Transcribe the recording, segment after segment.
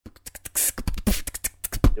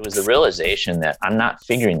It was the realization that I'm not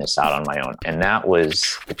figuring this out on my own. And that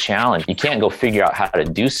was the challenge. You can't go figure out how to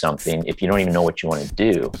do something if you don't even know what you want to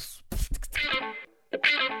do.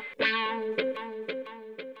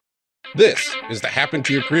 This is the Happen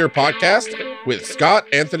to Your Career podcast with Scott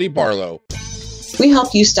Anthony Barlow. We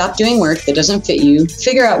help you stop doing work that doesn't fit you,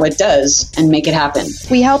 figure out what does, and make it happen.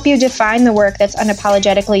 We help you define the work that's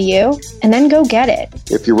unapologetically you, and then go get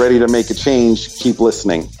it. If you're ready to make a change, keep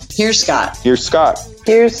listening. Here's Scott. Here's Scott.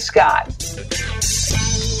 Here's Scott.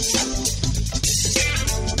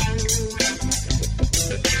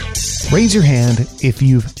 Raise your hand if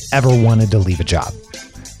you've ever wanted to leave a job.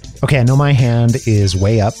 Okay, I know my hand is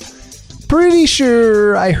way up. Pretty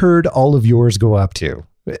sure I heard all of yours go up too.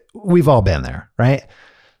 We've all been there, right?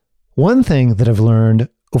 One thing that I've learned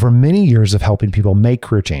over many years of helping people make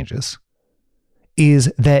career changes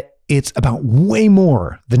is that it's about way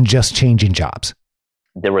more than just changing jobs.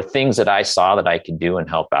 There were things that I saw that I could do and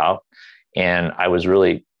help out. And I was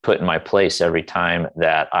really put in my place every time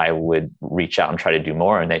that I would reach out and try to do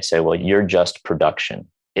more. And they'd say, well, you're just production.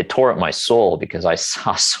 It tore up my soul because I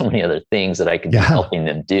saw so many other things that I could be helping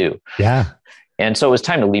them do. Yeah. And so it was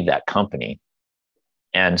time to leave that company.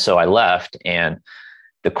 And so I left, and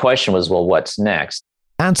the question was, well, what's next?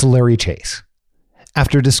 That's Larry Chase.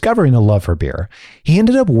 After discovering a love for beer, he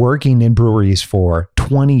ended up working in breweries for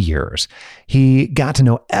 20 years. He got to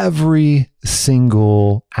know every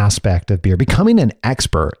single aspect of beer, becoming an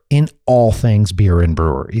expert in all things beer and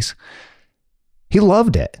breweries. He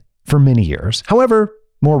loved it for many years. However,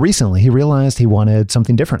 more recently, he realized he wanted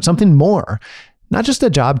something different, something more. Not just a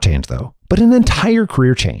job change, though, but an entire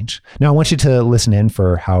career change. Now, I want you to listen in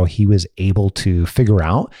for how he was able to figure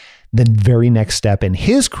out the very next step in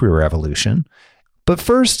his career evolution. But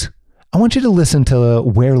first, I want you to listen to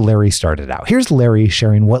where Larry started out. Here's Larry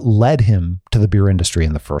sharing what led him to the beer industry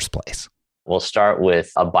in the first place. We'll start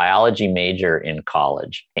with a biology major in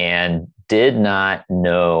college, and did not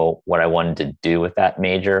know what I wanted to do with that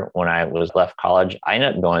major when I was left college. I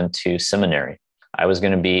ended up going to seminary. I was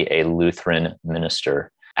going to be a Lutheran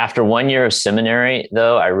minister. After 1 year of seminary,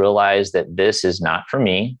 though, I realized that this is not for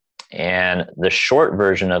me. And the short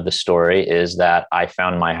version of the story is that I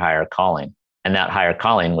found my higher calling. And that higher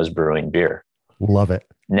calling was brewing beer. Love it.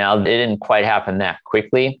 Now, it didn't quite happen that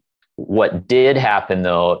quickly. What did happen,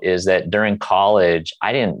 though, is that during college,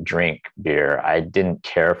 I didn't drink beer. I didn't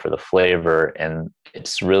care for the flavor. And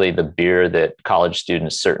it's really the beer that college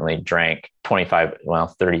students certainly drank 25,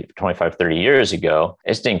 30 years ago.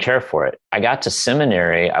 I just didn't care for it. I got to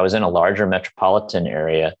seminary. I was in a larger metropolitan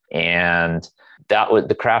area, and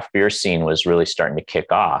the craft beer scene was really starting to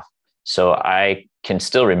kick off. So I can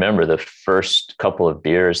still remember the first couple of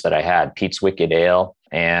beers that I had. Pete's Wicked Ale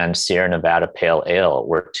and Sierra Nevada Pale Ale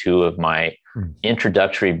were two of my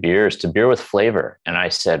introductory beers to beer with flavor. And I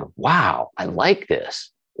said, wow, I like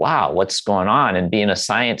this. Wow, what's going on? And being a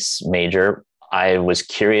science major, I was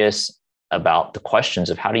curious about the questions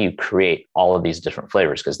of how do you create all of these different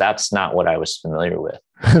flavors? Because that's not what I was familiar with.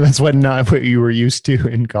 That's not what you were used to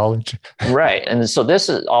in college. Right. And so this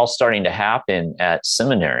is all starting to happen at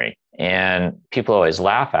seminary. And people always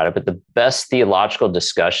laugh at it, but the best theological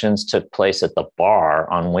discussions took place at the bar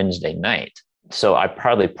on Wednesday night. So I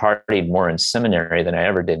probably partied more in seminary than I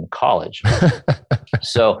ever did in college.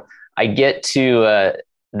 So I get to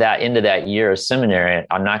that end of that year of seminary.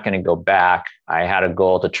 I'm not going to go back. I had a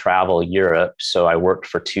goal to travel Europe. So I worked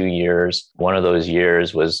for 2 years. One of those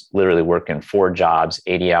years was literally working 4 jobs,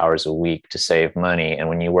 80 hours a week to save money. And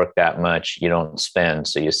when you work that much, you don't spend,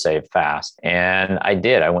 so you save fast. And I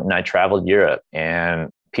did. I went and I traveled Europe, and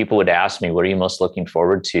people would ask me, what are you most looking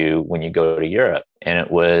forward to when you go to Europe? And it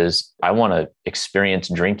was, I want to experience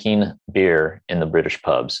drinking beer in the British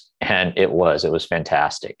pubs. And it was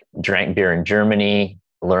fantastic. Drank beer in Germany,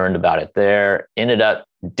 learned about it there,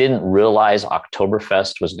 didn't realize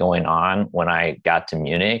Oktoberfest was going on when I got to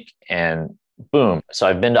Munich, and boom. So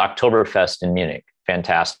I've been to Oktoberfest in Munich.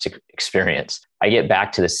 Fantastic experience. I get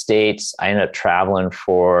back to the States. I ended up traveling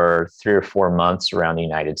for 3 or 4 months around the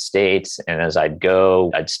United States. And as I'd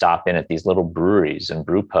go, I'd stop in at these little breweries and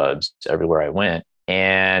brew pubs everywhere I went.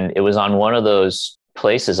 And it was on one of those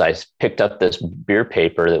places I picked up this beer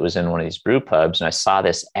paper that was in one of these brew pubs, and I saw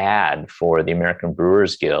this ad for the American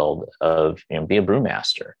Brewers Guild of, be a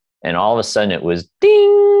brewmaster. And all of a sudden it was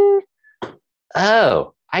ding.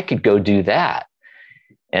 Oh, I could go do that.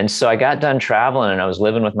 And so I got done traveling, and I was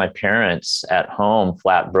living with my parents at home,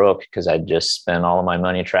 flat broke, because I'd just spent all of my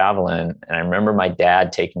money traveling. And I remember my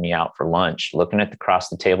dad taking me out for lunch, looking across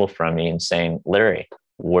the table from me and saying, Larry,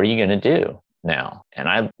 what are you going to do now? And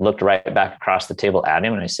I looked right back across the table at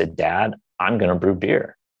him and I said, Dad, I'm going to brew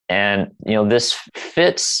beer. And, this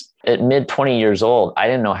fits at mid 20 years old. I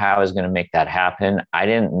didn't know how I was going to make that happen. I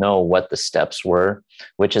didn't know what the steps were,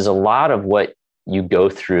 which is a lot of what you go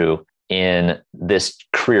through in this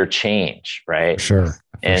career change, right? Sure.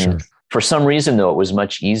 For some reason, though, it was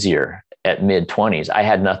much easier at mid 20s. I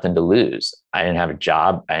had nothing to lose. I didn't have a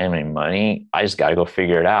job. I didn't have any money. I just got to go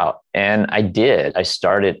figure it out. And I did. I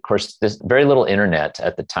started, of course, this very little internet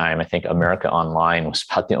at the time. I think America Online was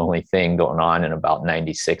about the only thing going on in about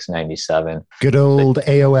 96, 97. Good old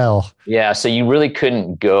AOL. Yeah. So you really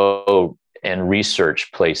couldn't go and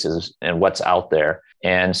research places and what's out there.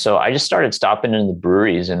 And so I just started stopping in the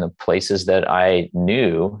breweries in the places that I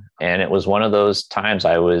knew. And it was one of those times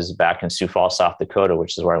I was back in Sioux Falls, South Dakota,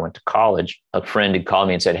 which is where I went to college. A friend had called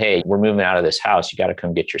me and said, "Hey, we're moving out of this house. You got to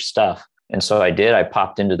come get your stuff." And so I did. I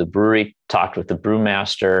popped into the brewery, talked with the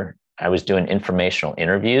brewmaster. I was doing informational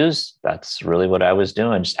interviews. That's really what I was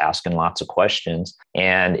doing, just asking lots of questions.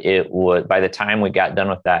 And by the time we got done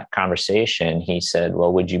with that conversation, he said,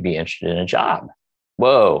 "Well, would you be interested in a job?"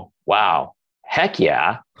 Whoa, wow. Heck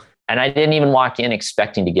yeah. And I didn't even walk in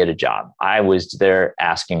expecting to get a job. I was there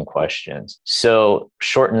asking questions. So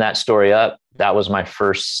shorten that story up. That was my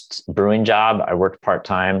first brewing job. I worked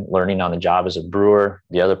part-time learning on the job as a brewer.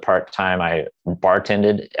 The other part-time I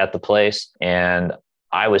bartended at the place. And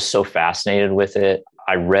I was so fascinated with it.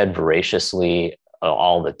 I read voraciously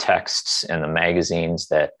all the texts and the magazines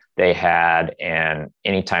that they had. And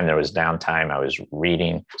anytime there was downtime, I was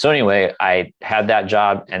reading. So anyway, I had that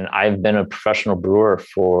job and I've been a professional brewer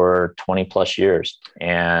for 20 plus years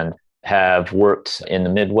and have worked in the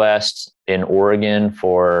Midwest, in Oregon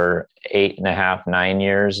for 8.5, 9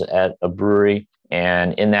 years at a brewery.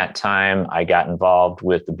 And in that time, I got involved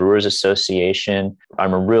with the Brewers Association.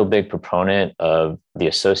 I'm a real big proponent of the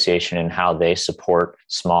association and how they support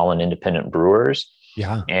small and independent brewers.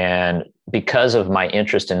 Yeah. And because of my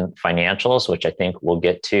interest in financials, which I think we'll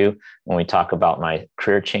get to when we talk about my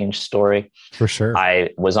career change story. For sure.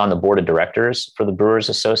 I was on the board of directors for the Brewers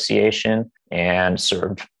Association and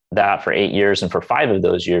served that for 8 years. And for 5 of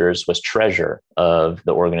those years was treasurer of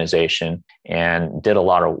the organization and did a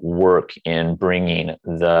lot of work in bringing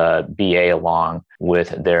the BA along with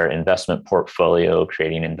their investment portfolio,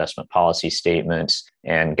 creating investment policy statements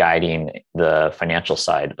and guiding the financial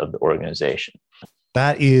side of the organization.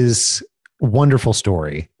 That is a wonderful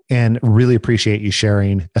story and really appreciate you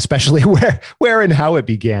sharing, especially where and how it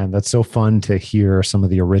began. That's so fun to hear some of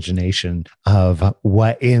the origination of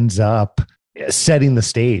what ends up setting the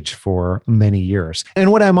stage for many years.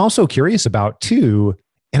 And what I'm also curious about too,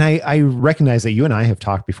 and I recognize that you and I have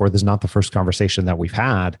talked before, this is not the first conversation that we've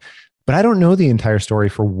had, but I don't know the entire story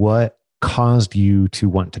for what caused you to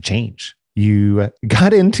want to change. You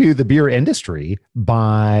got into the beer industry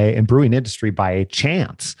and brewing industry by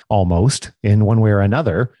chance, almost in one way or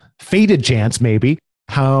another, fated chance maybe.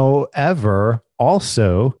 However,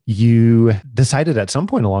 also you decided at some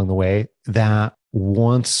point along the way that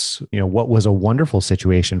once, what was a wonderful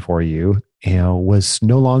situation for you, was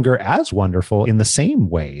no longer as wonderful in the same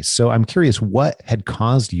ways. So I'm curious, what had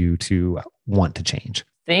caused you to want to change?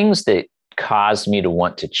 Things that caused me to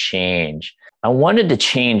want to change. I wanted to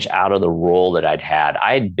change out of the role that I'd had.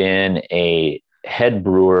 I'd been a head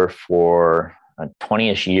brewer for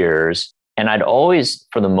 20-ish years, and I'd always,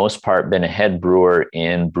 for the most part, been a head brewer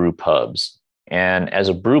in brew pubs. And as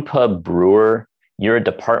a brew pub brewer, you're a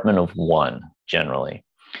department of one, generally.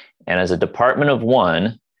 And as a department of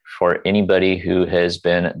one, for anybody who has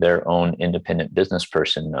been their own independent business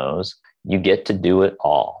person knows, you get to do it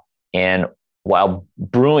all. And while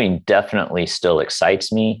brewing definitely still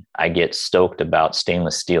excites me, I get stoked about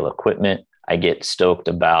stainless steel equipment. I get stoked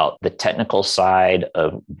about the technical side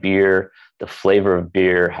of beer, the flavor of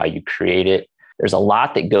beer, how you create it. There's a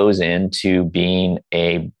lot that goes into being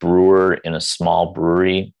a brewer in a small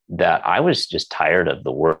brewery that I was just tired of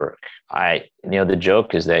the work. The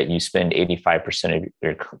joke is that you spend 85% of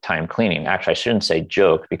your time cleaning. Actually, I shouldn't say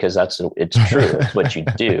joke because it's true. It's what you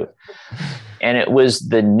do. And it was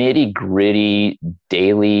the nitty gritty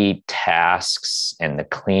daily tasks and the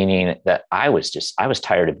cleaning that I was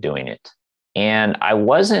tired of doing it. And I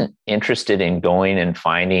wasn't interested in going and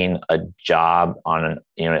finding a job at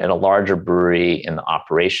a larger brewery in the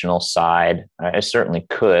operational side. I certainly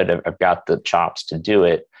could. I've got the chops to do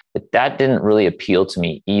it, but that didn't really appeal to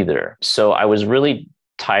me either. So I was really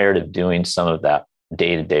tired of doing some of that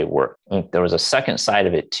day-to-day work. There was a second side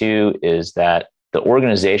of it too, is that the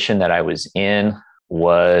organization that I was in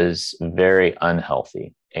was very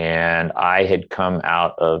unhealthy. And I had come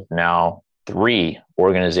out of now 3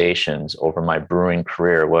 organizations over my brewing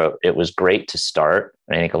career. Where it was great to start.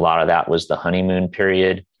 And I think a lot of that was the honeymoon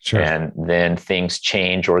period. Sure. And then things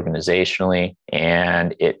changed organizationally,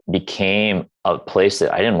 and it became a place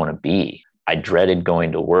that I didn't want to be. I dreaded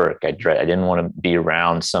going to work. I didn't want to be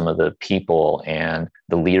around some of the people and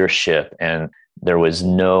the leadership, and there was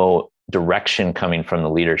no direction coming from the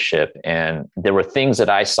leadership. And there were things that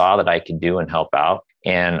I saw that I could do and help out.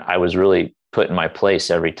 And I was really put in my place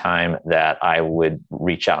every time that I would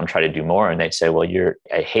reach out and try to do more. And they'd say, well,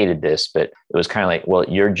 I hated this, but it was kind of like, well,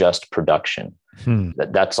 you're just production.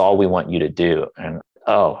 That's all we want you to do. And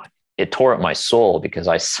it tore up my soul because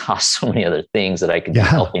I saw so many other things that I could be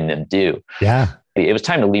helping them do. Yeah. It was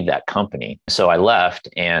time to leave that company. So I left,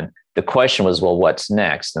 and the question was, well, what's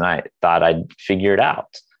next? And I thought I'd figure it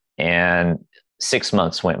out. And 6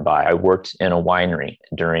 months went by. I worked in a winery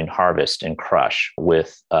during harvest and crush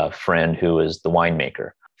with a friend who was the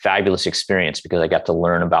winemaker. Fabulous experience because I got to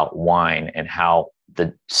learn about wine and how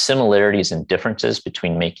the similarities and differences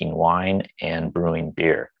between making wine and brewing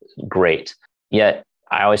beer. Great. Yet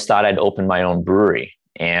I always thought I'd open my own brewery,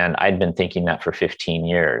 and I'd been thinking that for 15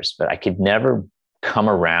 years, but I could never come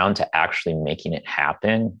around to actually making it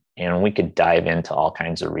happen. And we could dive into all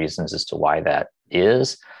kinds of reasons as to why that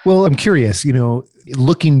is. Well, I'm curious,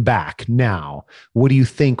 looking back now, what do you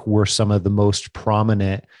think were some of the most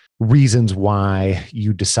prominent reasons why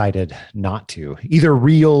you decided not to, either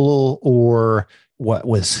real or what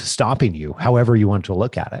was stopping you, however you want to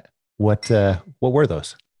look at it? What were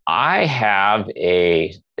those? I have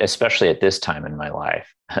especially at this time in my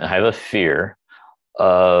life, I have a fear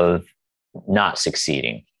of not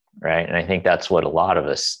succeeding. Right. And I think that's what a lot of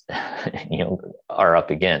us, are up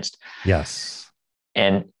against. Yes.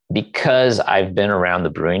 And because I've been around the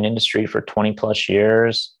brewing industry for 20 plus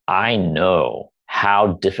years, I know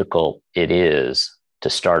how difficult it is to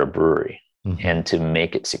start a brewery and to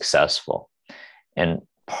make it successful. And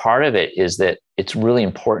part of it is that it's really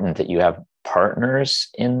important that you have partners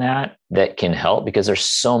in that can help, because there's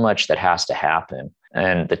so much that has to happen.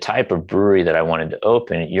 And the type of brewery that I wanted to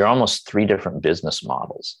open, you're almost 3 different business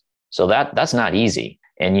models. So that's not easy.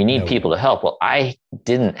 And you need people to help. Well, I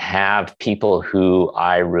didn't have people who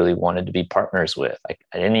I really wanted to be partners with. I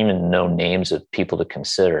didn't even know names of people to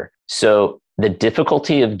consider. So the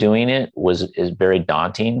difficulty of doing it is very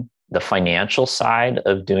daunting. The financial side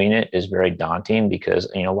of doing it is very daunting because,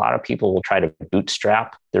 a lot of people will try to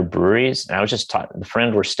bootstrap their breweries. And I was just talking, the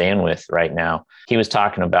friend we're staying with right now, he was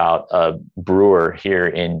talking about a brewer here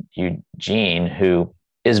in Eugene who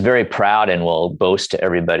is very proud and will boast to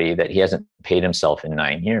everybody that he hasn't paid himself in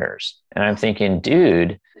 9 years. And I'm thinking,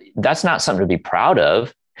 dude, that's not something to be proud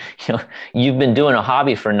of. You've been doing a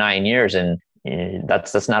hobby for 9 years, and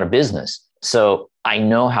that's not a business. So I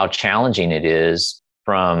know how challenging it is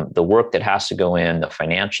from the work that has to go in, the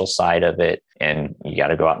financial side of it, and you got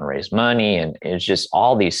to go out and raise money. And it's just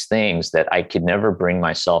all these things that I could never bring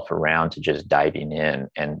myself around to just diving in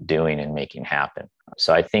and doing and making happen.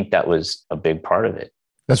 So I think that was a big part of it.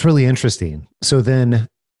 That's really interesting. So then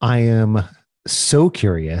I am so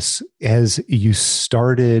curious, as you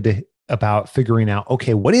started about figuring out,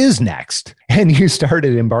 okay, what is next? And you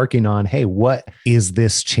started embarking on, hey, what is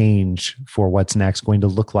this change for what's next going to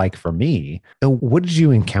look like for me? What did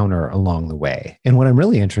you encounter along the way? And what I'm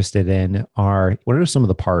really interested in are, what are some of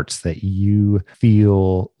the parts that you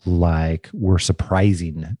feel like were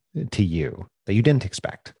surprising to you that you didn't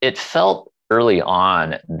expect? It felt early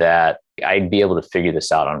on that I'd be able to figure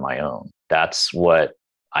this out on my own. That's what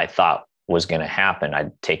I thought was going to happen.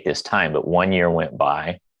 I'd take this time, but 1 year went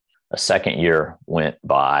by, a second year went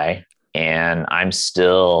by, and I'm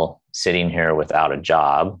still sitting here without a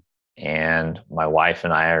job. And my wife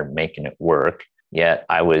and I are making it work. Yet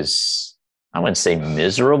I wouldn't say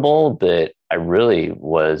miserable, but I really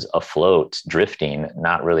was afloat, drifting,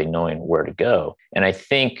 not really knowing where to go. And I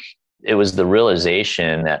think it was the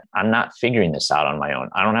realization that I'm not figuring this out on my own.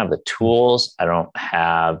 I don't have the tools. I don't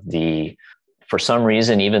have for some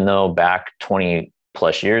reason, even though back 20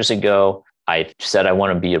 plus years ago, I said I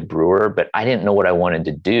want to be a brewer, but I didn't know what I wanted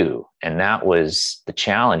to do. And that was the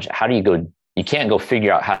challenge. How do you go? You can't go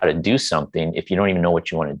figure out how to do something if you don't even know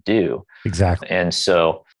what you want to do. Exactly.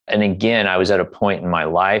 And again, I was at a point in my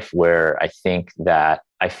life where I think that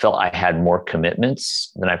I felt I had more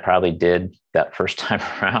commitments than I probably did that first time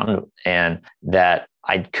around, and that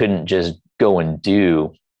I couldn't just go and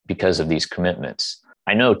do because of these commitments.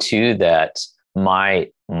 I know too that my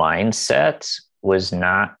mindset was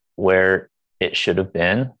not where it should have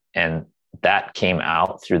been. And that came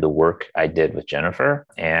out through the work I did with Jennifer.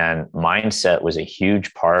 And mindset was a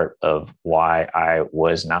huge part of why I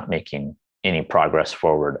was not making any progress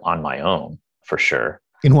forward on my own, for sure.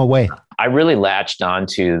 In what way? I really latched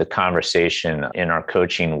onto the conversation in our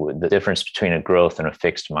coaching with the difference between a growth and a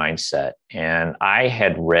fixed mindset. And I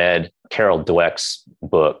had read Carol Dweck's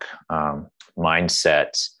book,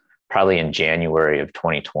 Mindset, probably in January of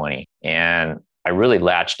 2020. And I really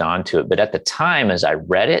latched onto it. But at the time, as I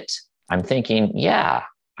read it, I'm thinking, yeah,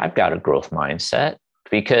 I've got a growth mindset.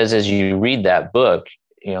 Because as you read that book,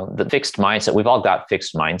 the fixed mindset, we've all got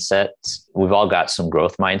fixed mindsets. We've all got some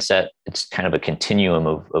growth mindset. It's kind of a continuum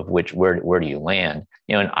of which, where do you land?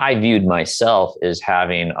 And I viewed myself as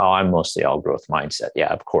having, I'm mostly all growth mindset.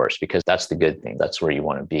 Yeah, of course, because that's the good thing. That's where you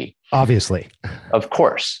want to be. Obviously. Of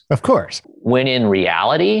course. Of course. When in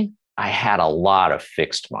reality, I had a lot of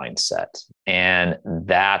fixed mindset. And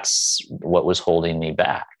that's what was holding me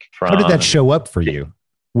back. How did that show up for you?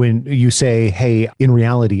 When you say, hey, in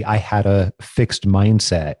reality, I had a fixed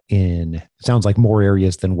mindset in, sounds like more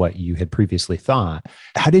areas than what you had previously thought.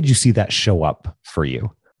 How did you see that show up for you?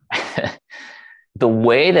 The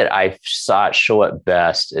way that I saw it show up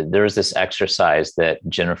best, there was this exercise that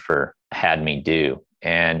Jennifer had me do,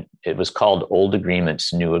 and it was called Old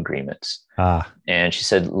Agreements, New Agreements. And she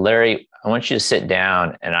said, Larry, I want you to sit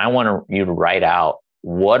down and I want you to write out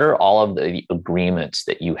what are all of the agreements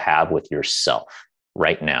that you have with yourself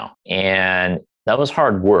right now. And that was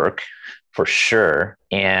hard work for sure.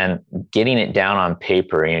 And getting it down on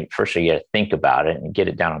paper, first you got to think about it and get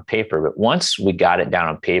it down on paper. But once we got it down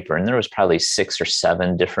on paper, and there was probably 6 or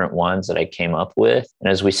 7 different ones that I came up with. And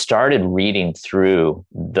as we started reading through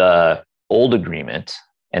the old agreement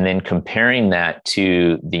and then comparing that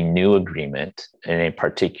to the new agreement in a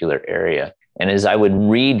particular area, and as I would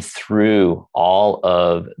read through all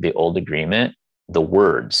of the old agreement, the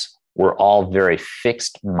words were all very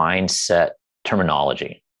fixed mindset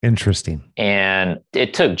terminology. Interesting. And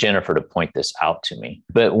it took Jennifer to point this out to me.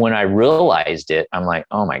 But when I realized it, I'm like,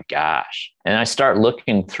 oh my gosh. And I start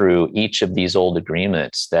looking through each of these old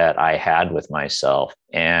agreements that I had with myself.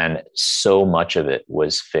 And so much of it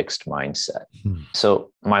was fixed mindset.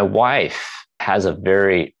 So my wife has a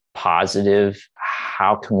very positive,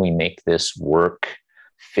 how can we make this work,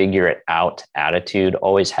 figure it out attitude,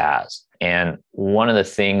 always has. And one of the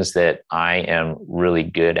things that I am really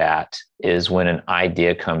good at is when an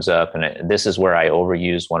idea comes up, and this is where I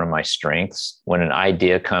overuse one of my strengths. When an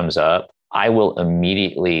idea comes up, I will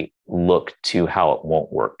immediately look to how it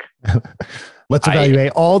won't work. Let's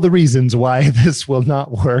evaluate all the reasons why this will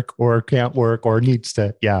not work or can't work or needs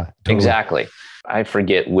to. Yeah, totally. Exactly. I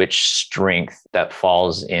forget which strength that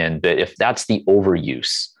falls in, but if that's the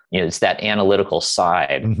overuse, it's that analytical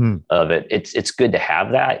side of it. It's good to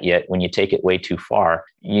have that, yet when you take it way too far,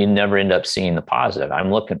 you never end up seeing the positive.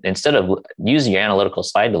 I'm looking, instead of using your analytical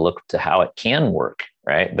side to look to how it can work,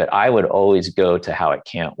 right? But I would always go to how it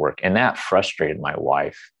can't work. And that frustrated my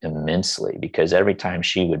wife immensely, because every time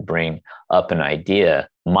she would bring up an idea,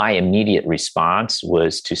 my immediate response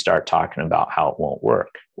was to start talking about how it won't work.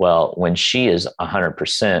 Well, when she is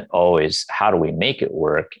 100% always, how do we make it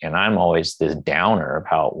work? And I'm always this downer of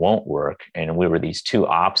how it won't work. And we were these two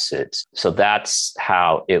opposites. So that's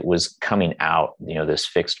how it was coming out, this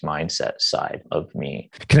fixed mindset side of me.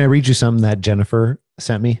 Can I read you something that Jennifer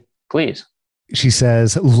sent me? Please. She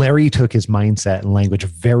says, Larry took his mindset and language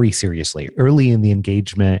very seriously. Early in the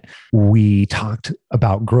engagement, we talked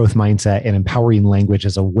about growth mindset and empowering language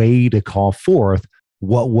as a way to call forth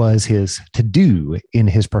what was his to do in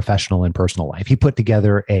his professional and personal life. He put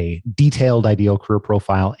together a detailed ideal career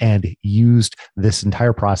profile and used this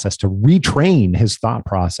entire process to retrain his thought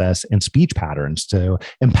process and speech patterns to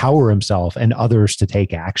empower himself and others to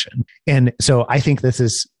take action. And so I think this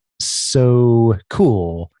is so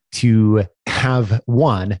cool to have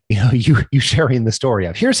you sharing the story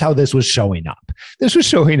of here's how this was showing up. This was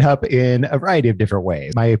showing up in a variety of different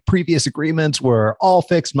ways. My previous agreements were all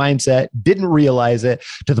fixed mindset, didn't realize it,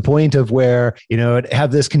 to the point of where, I'd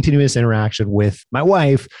have this continuous interaction with my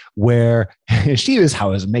wife where she was,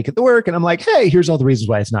 how does it make it work? And I'm like, hey, here's all the reasons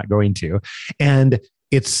why it's not going to. And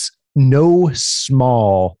it's no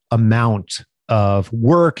small amount of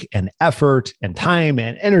work and effort and time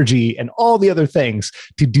and energy and all the other things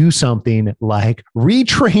to do something like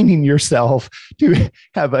retraining yourself to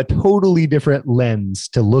have a totally different lens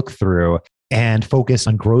to look through and focus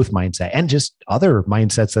on growth mindset and just other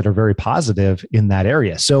mindsets that are very positive in that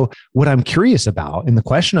area. So what I'm curious about, and the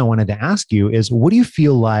question I wanted to ask you is, what do you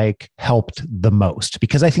feel like helped the most?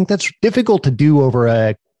 Because I think that's difficult to do over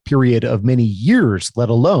a period of many years, let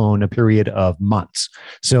alone a period of months.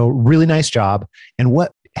 So really nice job. And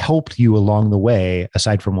what helped you along the way,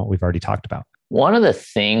 aside from what we've already talked about? One of the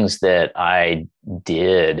things that I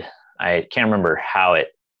did, I can't remember how it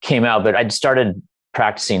came out, but I'd started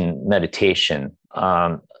practicing meditation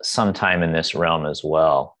sometime in this realm as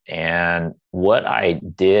well. And what I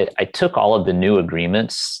did, I took all of the new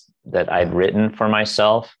agreements that I'd written for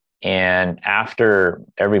myself. And after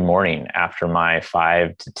every morning, after my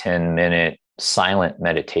 5 to 10 minute silent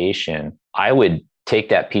meditation, I would take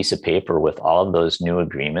that piece of paper with all of those new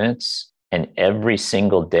agreements. And every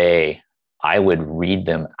single day, I would read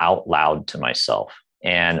them out loud to myself.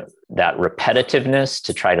 And that repetitiveness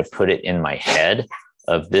to try to put it in my head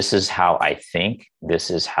of this is how I think, this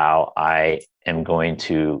is how I am going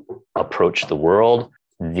to approach the world,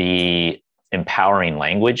 the empowering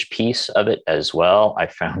language piece of it as well. I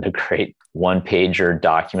found a great one-pager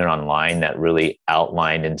document online that really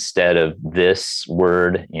outlined, instead of this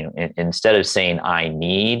word, instead of saying I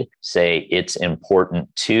need, say it's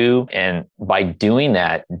important to. And by doing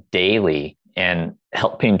that daily and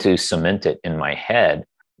helping to cement it in my head,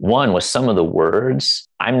 one, with some of the words,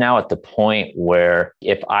 I'm now at the point where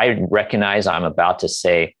if I recognize I'm about to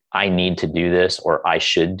say, I need to do this or I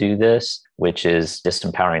should do this, which is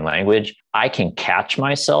disempowering language, I can catch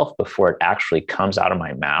myself before it actually comes out of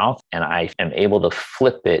my mouth. And I am able to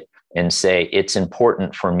flip it and say, it's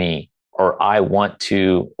important for me, or I want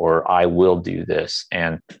to, or I will do this.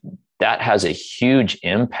 And that has a huge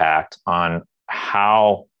impact on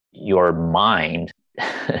how your mind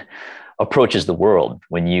approaches the world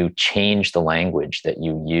when you change the language that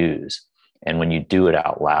you use and when you do it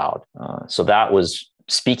out loud. So that was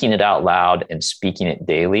speaking it out loud and speaking it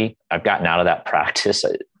daily. I've gotten out of that practice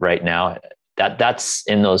right now. That's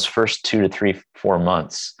in those first 2 to 3, 4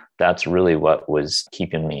 months. That's really what was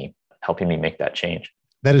helping me make that change.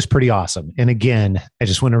 That is pretty awesome. And again, I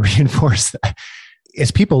just want to reinforce that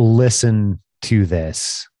as people listen to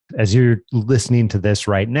this, as you're listening to this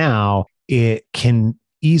right now, it can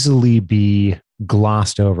easily be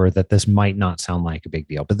glossed over that this might not sound like a big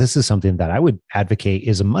deal. But this is something that I would advocate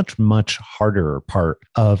is a much, much harder part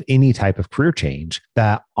of any type of career change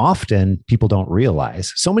that often people don't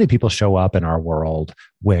realize. So many people show up in our world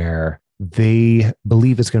where they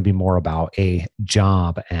believe it's going to be more about a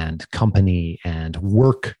job and company and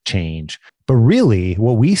work change. But really,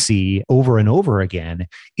 what we see over and over again,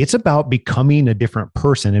 it's about becoming a different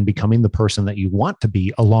person and becoming the person that you want to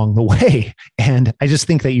be along the way. And I just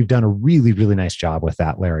think that you've done a really, really nice job with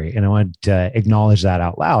that, Larry. And I want to acknowledge that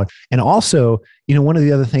out loud. And also, one of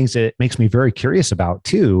the other things that makes me very curious about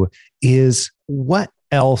too is what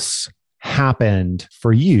else happened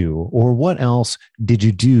for you, or what else did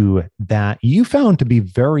you do that you found to be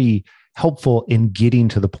very helpful in getting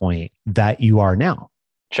to the point that you are now?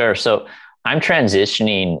 Sure. So I'm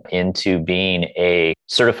transitioning into being a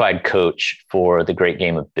certified coach for the great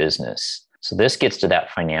game of business. So this gets to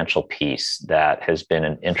that financial piece that has been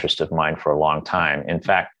an interest of mine for a long time. In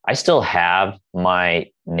fact, I still have my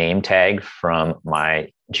name tag from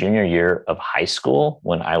my junior year of high school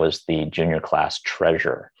when I was the junior class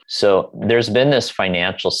treasurer. So there's been this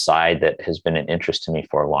financial side that has been an interest to me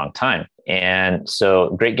for a long time. And so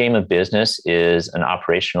Great Game of Business is an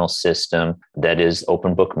operational system that is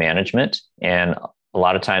open book management. And a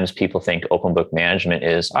lot of times people think open book management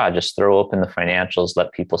is, just throw open the financials,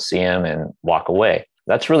 let people see them and walk away.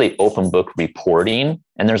 That's really open book reporting.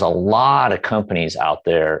 And there's a lot of companies out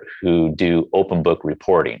there who do open book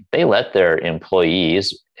reporting. They let their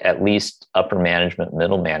employees, at least upper management,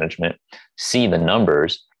 middle management, see the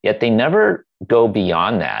numbers, yet they never go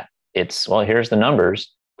beyond that. It's, here's the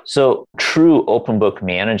numbers. So true open book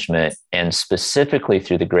management, and specifically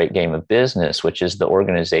through the Great Game of Business, which is the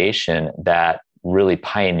organization that really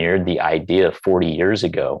pioneered the idea 40 years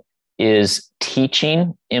ago, is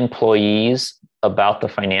teaching employees about the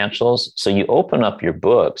financials. So you open up your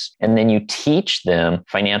books and then you teach them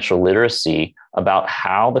financial literacy about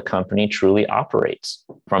how the company truly operates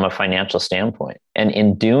from a financial standpoint. And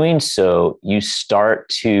in doing so, you start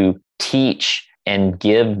to teach and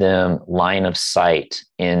give them line of sight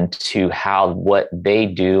into how what they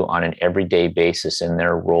do on an everyday basis in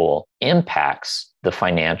their role impacts the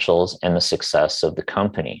financials and the success of the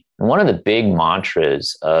company. And one of the big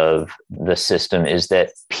mantras of the system is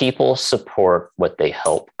that people support what they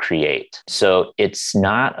help create. So it's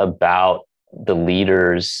not about the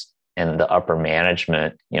leaders and the upper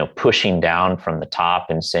management, pushing down from the top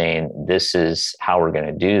and saying, this is how we're going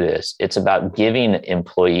to do this. It's about giving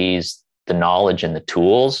employees the knowledge and the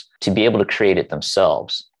tools to be able to create it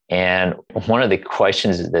themselves. And one of the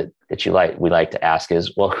questions that we like to ask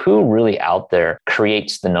is, well, who really out there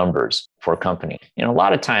creates the numbers for a company? A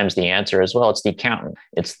lot of times the answer is, well, it's the accountant.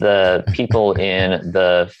 It's the people in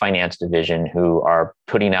the finance division who are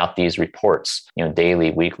putting out these reports,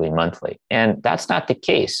 daily, weekly, monthly. And that's not the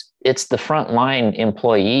case. It's the frontline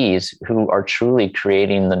employees who are truly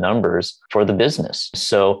creating the numbers for the business.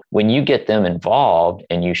 So when you get them involved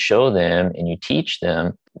and you show them and you teach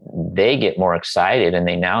them, they get more excited and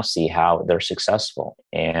they now see how they're successful.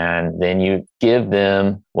 And then you give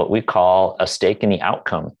them what we call a stake in the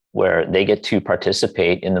outcome, where they get to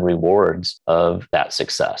participate in the rewards of that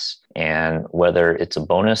success. And whether it's a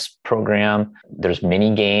bonus program, there's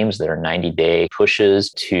mini games that are 90-day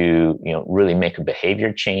pushes to, really make a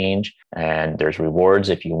behavior change. And there's rewards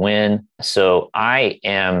if you win. So I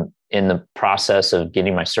am in the process of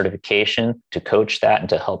getting my certification to coach that and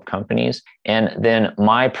to help companies. And then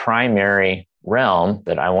my primary realm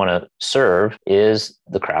that I want to serve is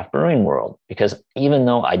the craft brewing world, because even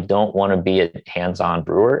though I don't want to be a hands-on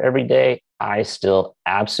brewer every day, I still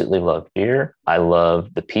absolutely love beer. I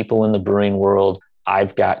love the people in the brewing world.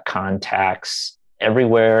 I've got contacts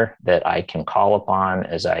everywhere that I can call upon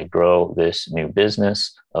as I grow this new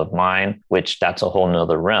business of mine, which that's a whole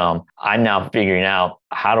nother realm. I'm now figuring out,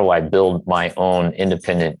 how do I build my own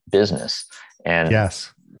independent business? And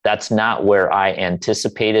yes, that's not where I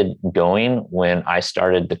anticipated going when I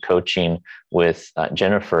started the coaching with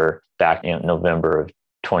Jennifer back in November of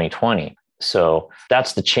 2020. So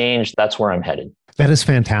that's the change. That's where I'm headed. That is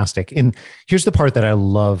fantastic. And here's the part that I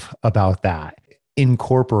love about that.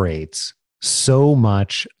 Incorporates so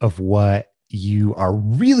much of what you are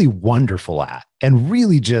really wonderful at and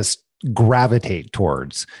really just gravitate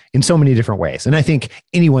towards in so many different ways. And I think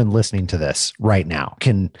anyone listening to this right now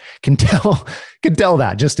can tell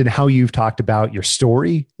that just in how you've talked about your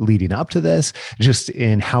story leading up to this, just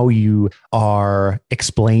in how you are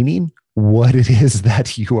explaining what it is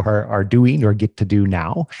that you are doing or get to do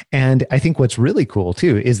now. And I think what's really cool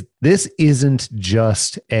too is this isn't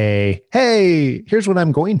just a, hey, here's what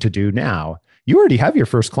I'm going to do now. You already have your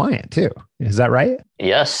first client too. Is that right?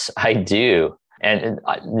 Yes, I do. And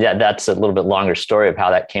that's a little bit longer story of how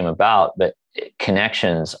that came about, but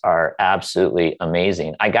connections are absolutely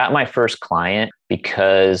amazing. I got my first client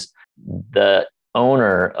because the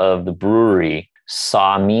owner of the brewery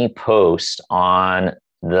saw me post on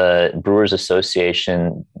the Brewers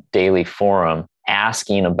Association daily forum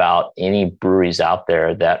asking about any breweries out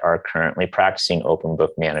there that are currently practicing open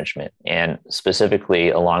book management, and specifically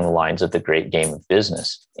along the lines of the great game of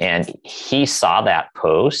business. And he saw that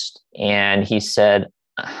post and he said,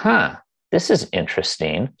 this is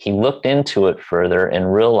interesting. He looked into it further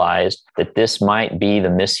and realized that this might be the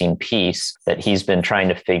missing piece that he's been trying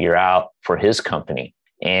to figure out for his company.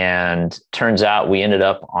 And turns out we ended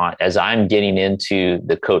up on, as I'm getting into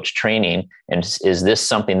the coach training, and is this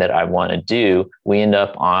something that I want to do? We end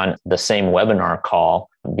up on the same webinar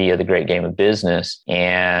call via the Great Game of Business.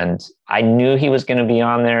 And I knew he was going to be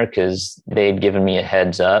on there because they'd given me a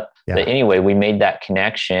heads up. Yeah. But anyway, we made that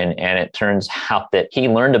connection, and it turns out that he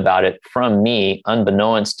learned about it from me,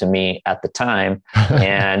 unbeknownst to me at the time.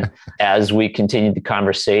 And as we continued the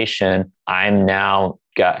conversation, I'm now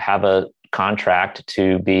have a contract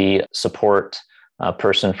to be support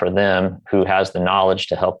person for them who has the knowledge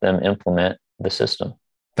to help them implement the system.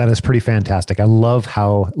 That is pretty fantastic. I love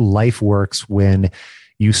how life works when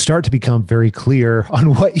you start to become very clear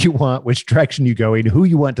on what you want, which direction you go in, who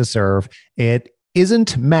you want to serve. It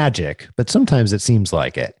isn't magic, but sometimes it seems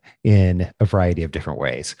like it in a variety of different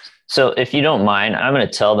ways. So if you don't mind, I'm going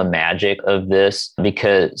to tell the magic of this,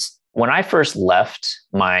 because when I first left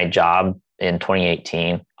my job in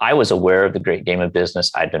 2018, I was aware of the Great Game of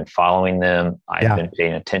Business. I'd been following them. I'd been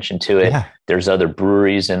paying attention to it. Yeah. There's other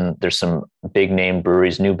breweries, and there's some big name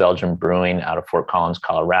breweries. New Belgium Brewing out of Fort Collins,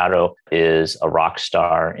 Colorado is a rock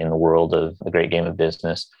star in the world of the Great Game of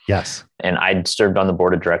Business. Yes. And I'd served on the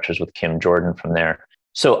board of directors with Kim Jordan from there.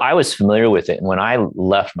 So I was familiar with it. And when I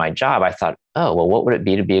left my job, I thought, oh, well, what would it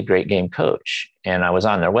be to be a great game coach? And I was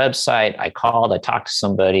on their website. I called, I talked to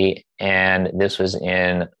somebody, and this was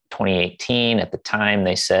in 2018. At the time,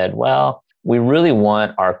 they said, well, we really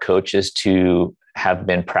want our coaches to have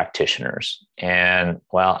been practitioners. And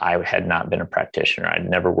well, I had not been a practitioner. I'd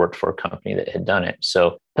never worked for a company that had done it.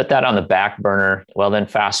 So put that on the back burner. Well, then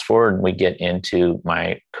fast forward and we get into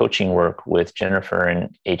my coaching work with Jennifer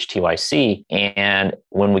and HTYC. And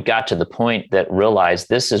when we got to the point that realized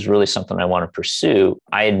this is really something I want to pursue,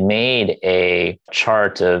 I had made a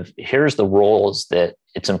chart of here's the roles that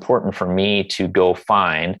it's important for me to go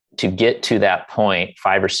find to get to that point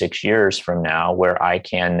 5 or 6 years from now where I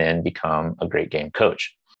can then become a great game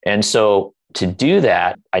coach. And so to do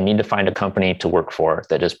that, I need to find a company to work for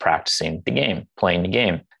that is practicing the game, playing the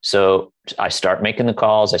game. So I start making the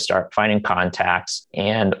calls, I start finding contacts.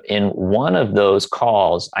 And in one of those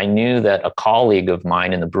calls, I knew that a colleague of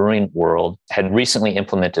mine in the brewing world had recently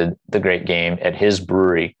implemented the Great Game at his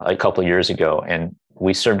brewery a couple of years ago. And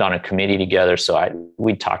we served on a committee together. So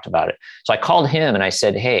we talked about it. So I called him and I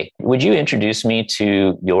said, hey, would you introduce me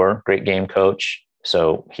to your Great Game coach?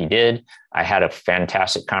 So he did. I had a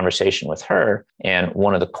fantastic conversation with her. And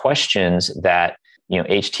one of the questions that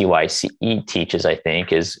HTYCE teaches, I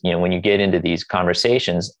think, is, when you get into these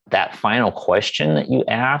conversations, that final question that you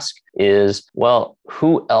ask is, well,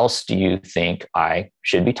 who else do you think I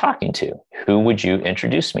should be talking to? Who would you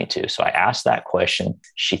introduce me to? So I asked that question.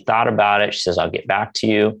 She thought about it. She says, I'll get back to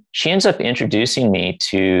you. She ends up introducing me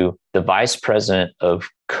to the vice president of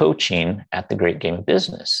coaching at the Great Game of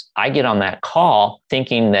Business. I get on that call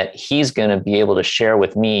thinking that he's going to be able to share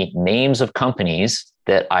with me names of companies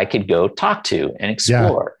that I could go talk to and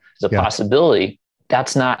explore as a possibility.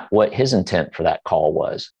 That's not what his intent for that call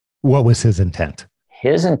was. What was his intent?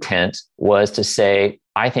 His intent was to say,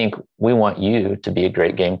 I think we want you to be a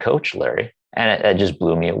Great Game coach, Larry. And it just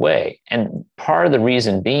blew me away. And part of the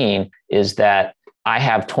reason being is that I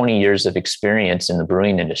have 20 years of experience in the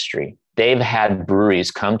brewing industry. They've had breweries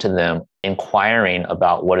come to them inquiring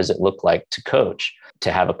about what does it look like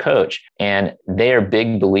to have a coach. And they are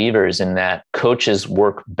big believers in that coaches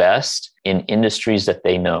work best in industries that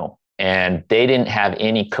they know. And they didn't have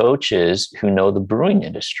any coaches who know the brewing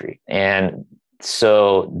industry. And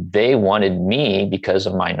so they wanted me because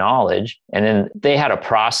of my knowledge. And then they had a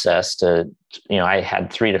process to, I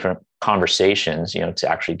had 3 different conversations, to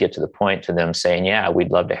actually get to the point to them saying, yeah, we'd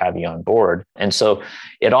love to have you on board. And so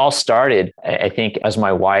it all started, I think, as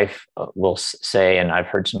my wife will say, and I've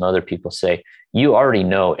heard some other people say, you already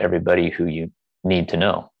know everybody who you need to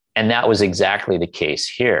know. And that was exactly the case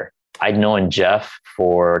here. I'd known Jeff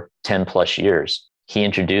for 10 plus years. He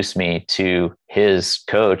introduced me to his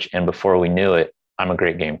coach. And before we knew it, I'm a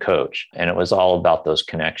Great Game coach. And it was all about those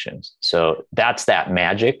connections. So that's that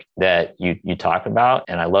magic that you talk about.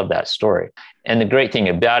 And I love that story. And the great thing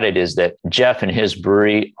about it is that Jeff and his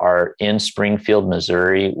brewery are in Springfield,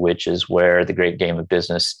 Missouri, which is where the Great Game of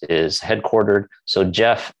Business is headquartered. So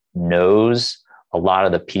Jeff knows a lot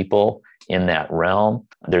of the people in that realm.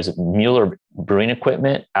 There's Mueller Brewing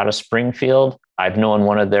Equipment out of Springfield. I've known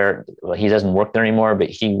one of he doesn't work there anymore, but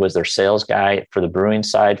he was their sales guy for the brewing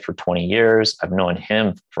side for 20 years. I've known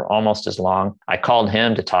him for almost as long. I called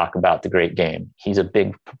him to talk about the Great Game. He's a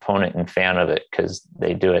big proponent and fan of it because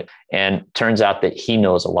they do it. And turns out that he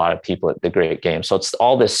knows a lot of people at the Great Game. So it's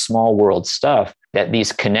all this small world stuff that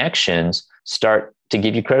these connections start to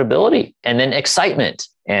give you credibility and then excitement.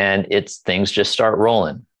 And things just start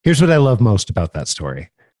rolling. Here's what I love most about that story.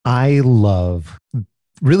 I love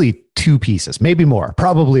really 2 pieces, maybe more,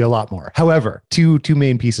 probably a lot more. However, two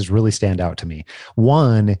main pieces really stand out to me.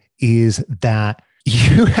 One is that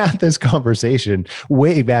you had this conversation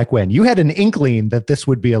way back when. You had an inkling that this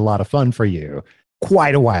would be a lot of fun for you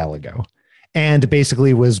quite a while ago. And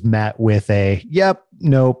basically was met with yep,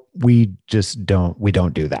 nope, we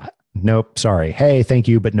don't do that. Nope, sorry. Hey, thank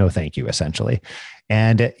you, but no thank you, essentially.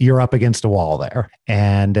 And you're up against a wall there.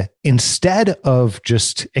 And instead of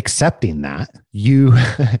just accepting that, you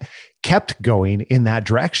kept going in that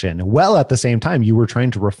direction. Well, at the same time, you were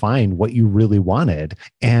trying to refine what you really wanted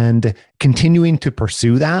and continuing to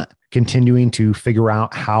pursue that, continuing to figure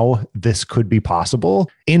out how this could be possible,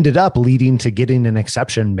 ended up leading to getting an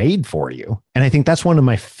exception made for you. And I think that's one of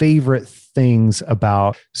my favorite things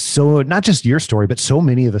about not just your story, but so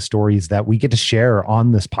many of the stories that we get to share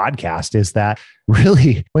on this podcast is that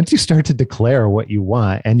really, once you start to declare what you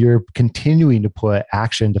want and you're continuing to put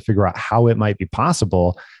action to figure out how it might be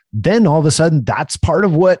possible, then all of a sudden that's part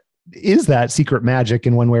of what is that secret magic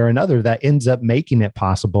in one way or another that ends up making it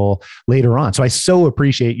possible later on. So I so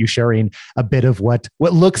appreciate you sharing a bit of what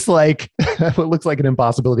looks like an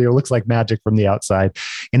impossibility or looks like magic from the outside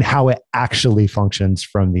and how it actually functions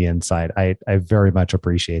from the inside. I very much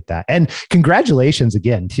appreciate that. And congratulations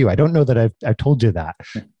again too. I don't know that I've told you that.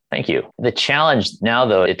 Thank you. The challenge now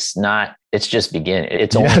though, it's just beginning.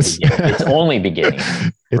 It's only beginning.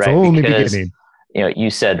 It's only beginning. You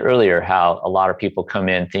said earlier how a lot of people come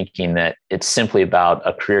in thinking that it's simply about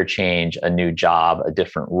a career change, a new job, a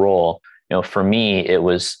different role. For me,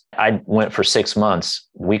 I went for 6 months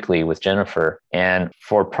weekly with Jennifer. And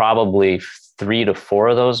for probably 3 to 4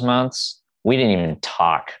 of those months, we didn't even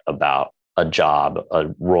talk about a job, a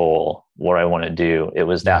role, what I want to do. It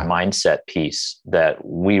was that mindset piece that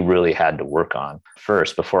we really had to work on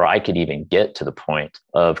first before I could even get to the point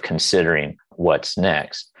of considering what's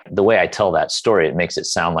next. The way I tell that story, it makes it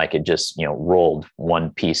sound like it just, rolled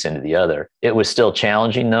one piece into the other. It was still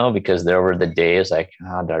challenging though, because there were the days like,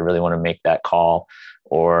 do I really want to make that call?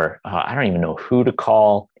 Or I don't even know who to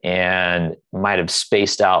call, and might have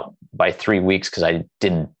spaced out by 3 weeks because I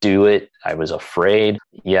didn't do it. I was afraid.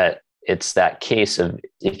 Yet it's that case of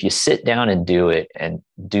if you sit down and do it and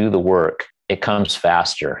do the work, it comes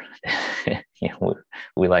faster.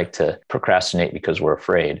 We like to procrastinate because we're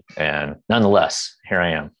afraid. And nonetheless, here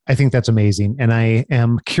I am. I think that's amazing. And I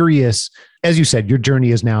am curious, as you said, your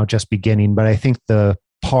journey is now just beginning, but I think the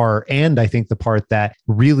part that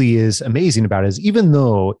really is amazing about it is even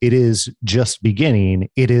though it is just beginning,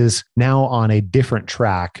 it is now on a different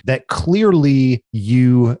track that clearly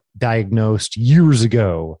you diagnosed years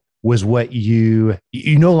ago was what you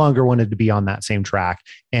no longer wanted to be on that same track.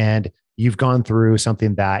 And you've gone through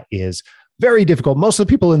something that is very difficult. Most of the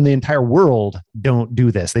people in the entire world don't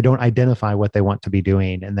do this. They don't identify what they want to be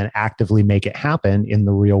doing and then actively make it happen in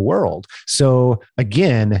the real world. So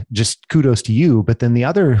again, just kudos to you. But then the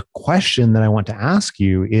other question that I want to ask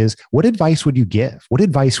you is, what advice would you give? What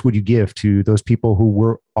advice would you give to those people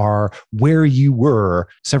who are where you were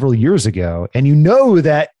several years ago, and you know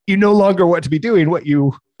that you no longer want to be doing what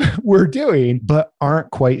you were doing, but aren't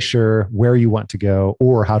quite sure where you want to go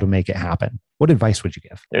or how to make it happen? What advice would you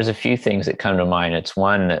give? There's a few things that come to mind. It's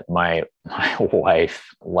one that my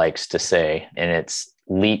wife likes to say, and it's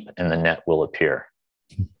leap and the net will appear.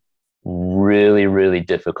 Really, really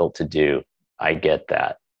difficult to do. I get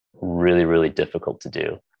that. Really, really difficult to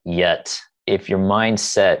do. Yet, if your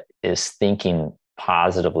mindset is thinking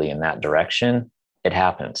positively in that direction, it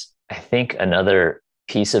happens. I think another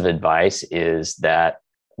piece of advice is that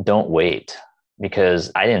don't wait. Because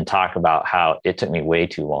I didn't talk about how it took me way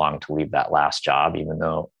too long to leave that last job, even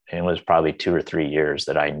though it was probably 2 or 3 years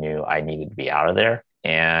that I knew I needed to be out of there.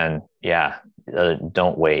 And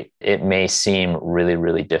don't wait. It may seem really,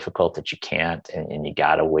 really difficult that you can't, and you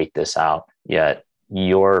got to wait this out. Yet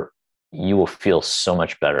you will feel so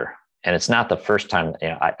much better. And it's not the first time.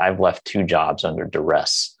 I've left 2 jobs under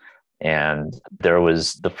duress. And there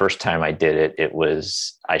was the first time I did it, it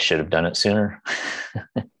was, I should have done it sooner.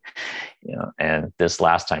 And this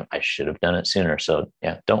last time I should have done it sooner. So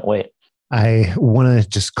don't wait. I want to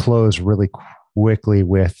just close really quickly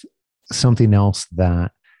with something else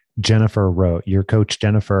that Jennifer wrote. Your coach,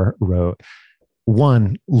 Jennifer, wrote.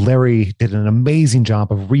 One, Larry did an amazing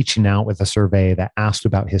job of reaching out with a survey that asked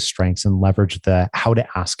about his strengths and leveraged the how to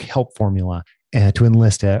ask help formula to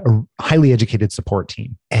enlist a highly educated support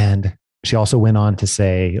team. And she also went on to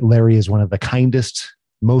say, Larry is one of the kindest,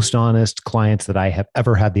 most honest clients that I have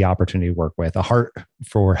ever had the opportunity to work with, a heart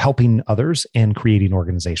for helping others and creating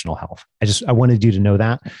organizational health. I wanted you to know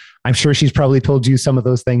that. I'm sure she's probably told you some of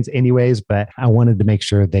those things anyways, but I wanted to make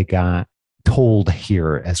sure they got told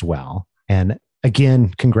here as well. And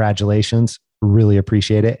again, congratulations. Really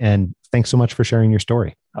appreciate it. And thanks so much for sharing your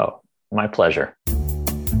story. Oh, my pleasure.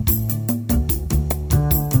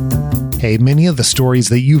 Hey, many of the stories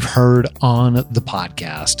that you've heard on the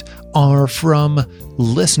podcast are from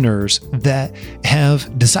listeners that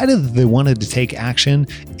have decided that they wanted to take action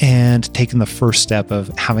and taken the first step of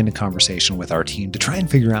having a conversation with our team to try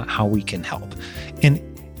and figure out how we can help. And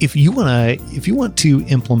if you want to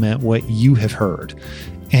implement what you have heard,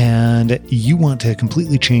 and you want to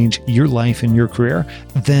completely change your life and your career,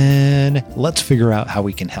 then let's figure out how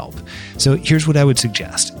we can help. So here's what I would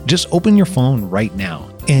suggest. Just open your phone right now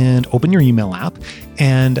and open your email app.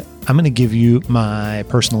 And I'm going to give you my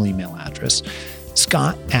personal email address,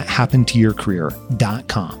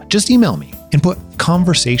 scott@happentoyourcareer.com. Just email me and put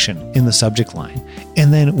conversation in the subject line.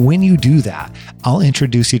 And then when you do that, I'll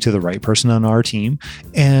introduce you to the right person on our team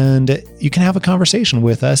and you can have a conversation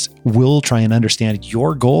with us. We'll try and understand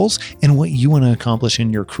your goals and what you want to accomplish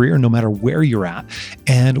in your career, no matter where you're at.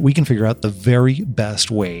 And we can figure out the very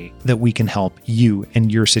best way that we can help you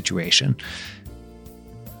and your situation.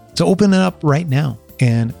 So open it up right now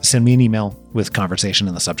and send me an email with conversation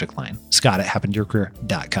in the subject line,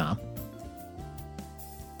 scott@happentoyourcareer.com.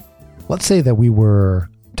 Let's say that we were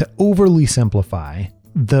to overly simplify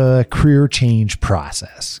the career change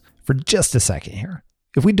process for just a second here.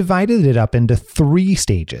 If we divided it up into 3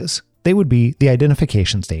 stages, they would be the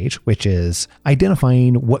identification stage, which is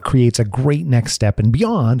identifying what creates a great next step and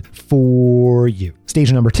beyond for you.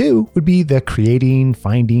 Stage number 2 would be the creating,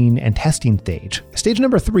 finding, and testing stage. Stage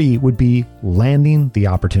number 3 would be landing the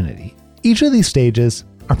opportunity. Each of these stages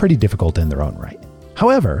are pretty difficult in their own right.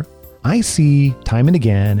 However, I see time and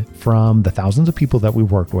again from the thousands of people that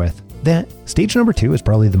we've worked with that stage number 2 is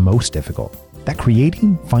probably the most difficult. That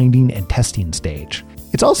creating, finding, and testing stage.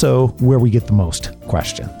 It's also where we get the most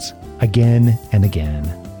questions again and again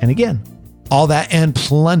And again, all that and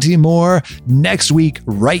plenty more next week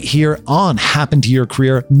right here on Happen to Your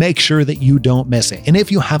Career. Make sure that you don't miss it. And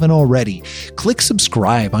if you haven't already, click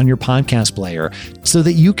subscribe on your podcast player so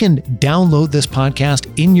that you can download this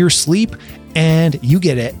podcast in your sleep and you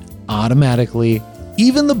get it automatically,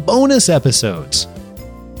 even the bonus episodes,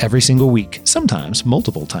 every single week, sometimes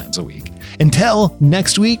multiple times a week. Until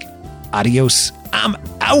next week, adios. I'm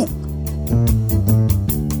out.